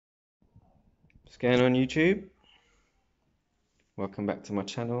What's going on YouTube? Welcome back to my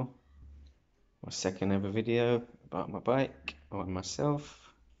channel. My second ever video about my bike or myself.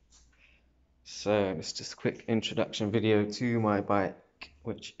 So it's just a quick introduction video to my bike,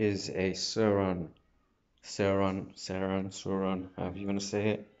 which is a SurRon, however you want to say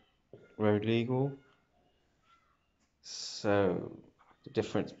it, Road Legal. So the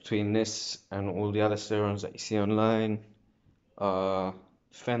difference between this and all the other SurRons that you see online are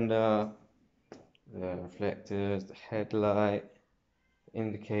fender, the reflectors, the headlight,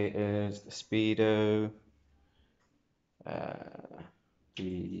 indicators, the speedo,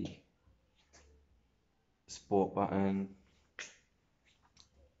 the sport button,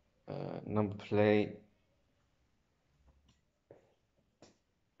 number plate,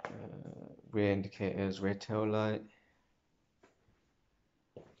 rear indicators, rear tail light.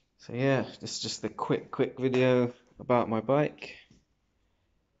 So yeah, this is just a quick video about my bike.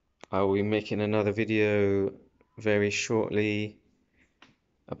 I will be making another video very shortly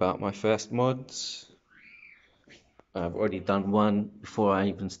about my first mods. I've already done one before I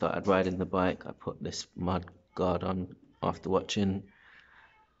even started riding the bike. I put this mud guard on after watching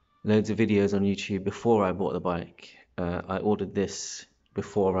loads of videos on YouTube before I bought the bike. I ordered this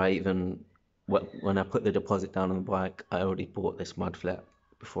before I even, when I put the deposit down on the bike, I already bought this mud flap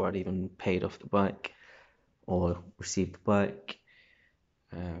before I'd even paid off the bike or received the bike.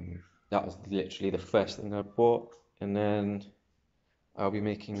 That was literally the first thing I bought, and then I'll be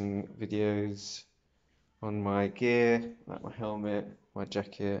making videos on my gear, like my helmet, my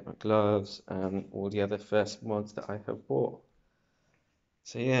jacket, my gloves, and all the other first mods that I have bought.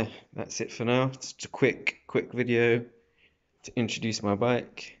 So yeah, that's it for now. It's just a quick video to introduce my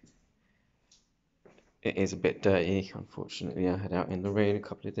bike. It is a bit dirty, unfortunately. I had out in the rain a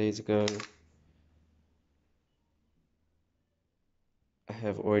couple of days ago. I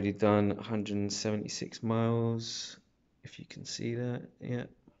have already done 176 miles, if you can see that, yeah.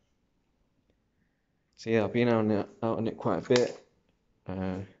 So yeah, I've been out on it quite a bit.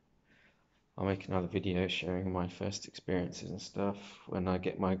 I'll make another video sharing my first experiences and stuff. When I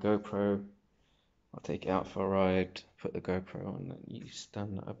get my GoPro, I'll take it out for a ride, put the GoPro on that new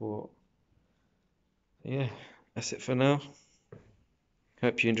stand that I bought. Yeah, that's it for now.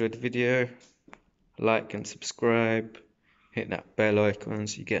 Hope you enjoyed the video. Like and subscribe. Hit that bell icon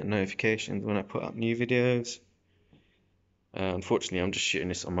so you get notifications when I put up new videos. Unfortunately, I'm just shooting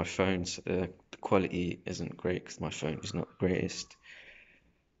this on my phone, so the quality isn't great because my phone is not the greatest.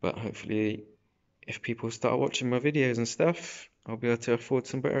 But hopefully, if people start watching my videos and stuff, I'll be able to afford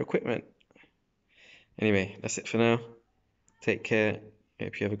some better equipment. Anyway, that's it for now. Take care.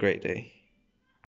 Hope you have a great day.